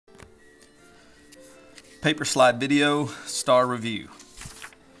paper slide video, STARR review.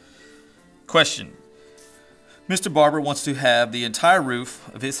 Question. Mr. Barber wants to have the entire roof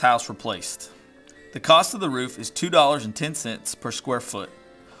of his house replaced. The cost of the roof is $2.10 per square foot.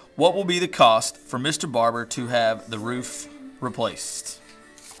 What will be the cost for Mr. Barber to have the roof replaced?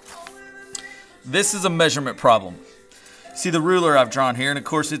 This is a measurement problem. See the ruler I've drawn here, and of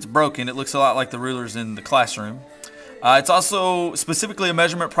course it's broken. It looks a lot like the rulers in the classroom. It's also specifically a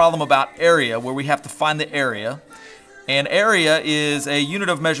measurement problem about area, where we have to find the area. And area is a unit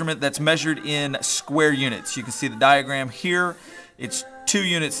of measurement that's measured in square units. You can see the diagram here. It's 2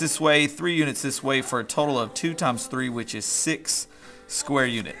 units this way, 3 units this way, for a total of 2 times 3, which is 6 square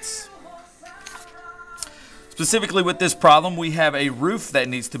units. Specifically with this problem, we have a roof that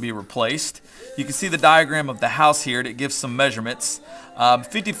needs to be replaced. You can see the diagram of the house here. It gives some measurements.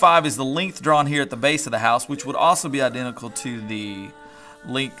 55 is the length drawn here at the base of the house, which would also be identical to the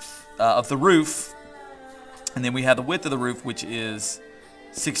length of the roof. And then we have the width of the roof, which is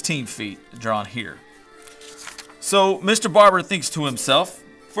 16 feet drawn here. So Mr. Barber thinks to himself,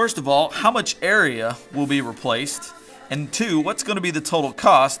 first of all, how much area will be replaced? And 2, what's going to be the total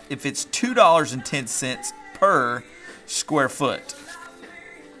cost if it's $2.10 per square foot?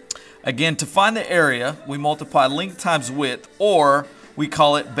 Again, to find the area, we multiply length times width, or we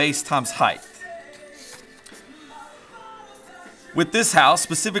call it base times height. With this house,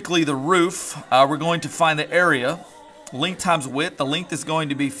 specifically the roof, we're going to find the area, length times width. The length is going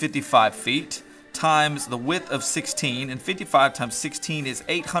to be 55 feet times the width of 16, and 55 times 16 is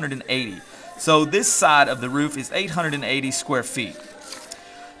 880. So this side of the roof is 880 square feet.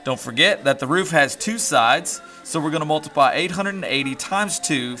 Don't forget that the roof has 2 sides, so we're going to multiply 880 times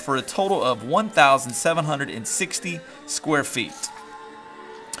 2 for a total of 1,760 square feet.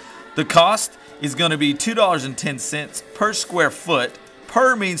 The cost is going to be $2.10 per square foot.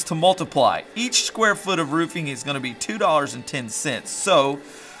 Per means to multiply. Each square foot of roofing is going to be $2.10. So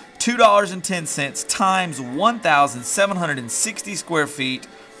 $2.10 times 1,760 square feet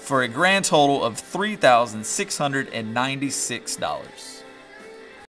for a grand total of $3,696.